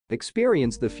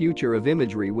Experience the future of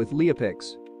imagery with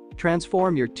LeiaPix.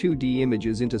 Transform your 2D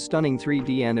images into stunning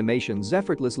 3D animations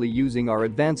effortlessly using our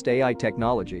advanced AI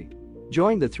technology.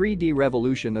 Join the 3D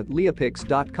revolution at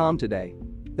LeiaPix.com today.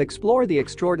 Explore the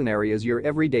extraordinary as your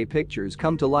everyday pictures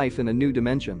come to life in a new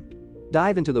dimension.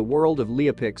 Dive into the world of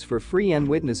LeiaPix for free and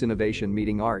witness innovation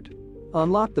meeting art.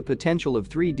 Unlock the potential of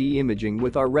 3D imaging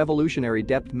with our revolutionary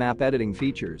depth map editing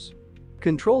features.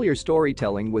 Control your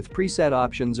storytelling with preset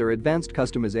options or advanced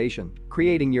customization,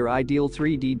 creating your ideal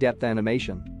 3D depth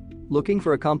animation. Looking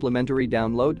for a complimentary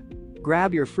download?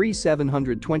 Grab your free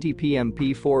 720p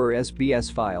MP4 or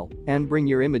SBS file and bring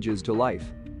your images to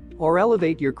life. Or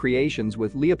elevate your creations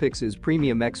with LeiaPix's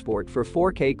premium export for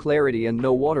 4K clarity and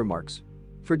no watermarks.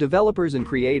 For developers and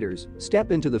creators,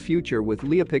 step into the future with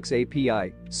LeiaPix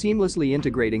API, seamlessly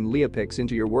integrating LeiaPix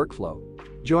into your workflow.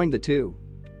 Join the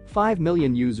 2.5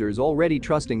 million users already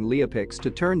trusting LeiaPix to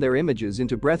turn their images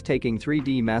into breathtaking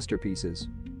 3D masterpieces.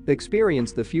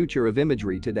 Experience the future of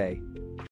imagery today.